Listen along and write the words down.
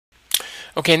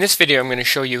Okay, in this video I'm going to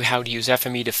show you how to use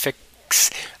FME to fix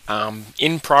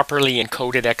improperly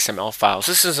encoded XML files.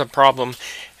 This is a problem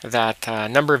that a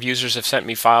number of users have sent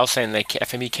me files saying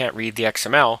FME can't read the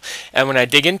XML, and when I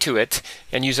dig into it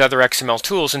and use other XML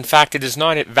tools, in fact it is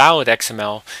not valid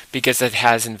XML because it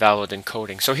has invalid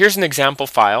encoding. So here's an example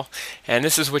file, and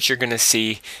this is what you're going to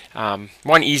see.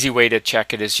 One easy way to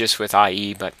check it is just with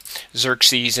IE, but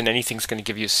Xerxes and anything's going to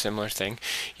give you a similar thing.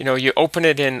 You know, you open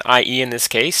it in IE in this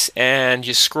case, and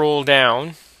you scroll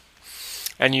down,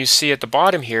 and you see at the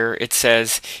bottom here it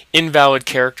says invalid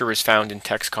character is found in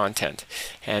text content,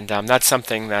 and that's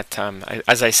something that,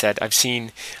 as I said, I've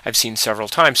seen several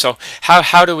times. So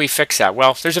how do we fix that?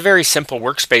 Well, there's a very simple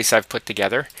workspace I've put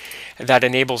together that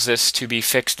enables this to be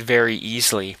fixed very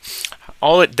easily.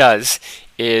 All it does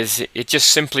is it just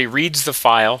simply reads the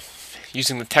file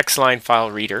using the text line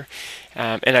file reader,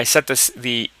 and I set this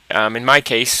in my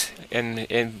case,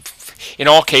 in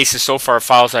all cases so far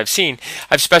files I've seen,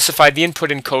 I've specified the input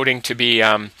encoding to be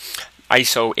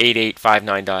ISO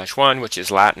 8859-1, which is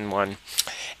Latin 1,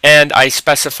 and I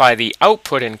specify the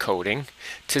output encoding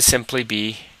to simply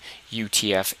be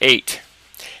UTF-8.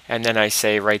 And then I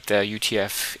say write the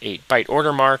UTF-8 byte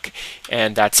order mark,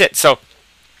 and that's it. So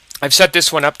I've set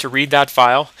this one up to read that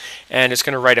file, and it's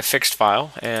going to write a fixed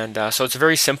file, and so it's a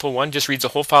very simple one, just reads the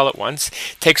whole file at once,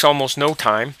 takes almost no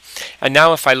time. And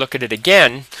now if I look at it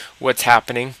again, what's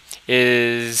happening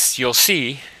is you'll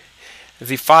see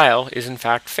the file is in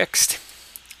fact fixed.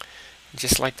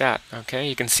 Just like that. Okay,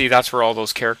 you can see that's where all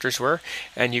those characters were,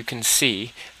 and you can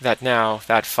see that now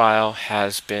that file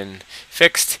has been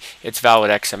fixed. It's valid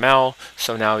XML,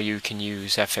 so now you can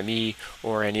use FME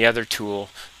or any other tool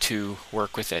to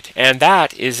work with it. And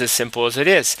that is as simple as it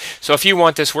is. So if you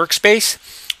want this workspace,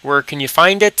 where can you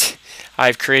find it?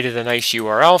 I've created a nice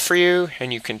URL for you,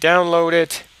 and you can download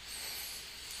it.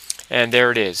 And there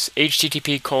it is,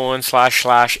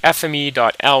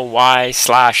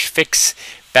 http://fme.ly/fix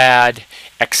Bad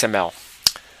XML.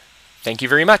 Thank you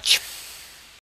very much.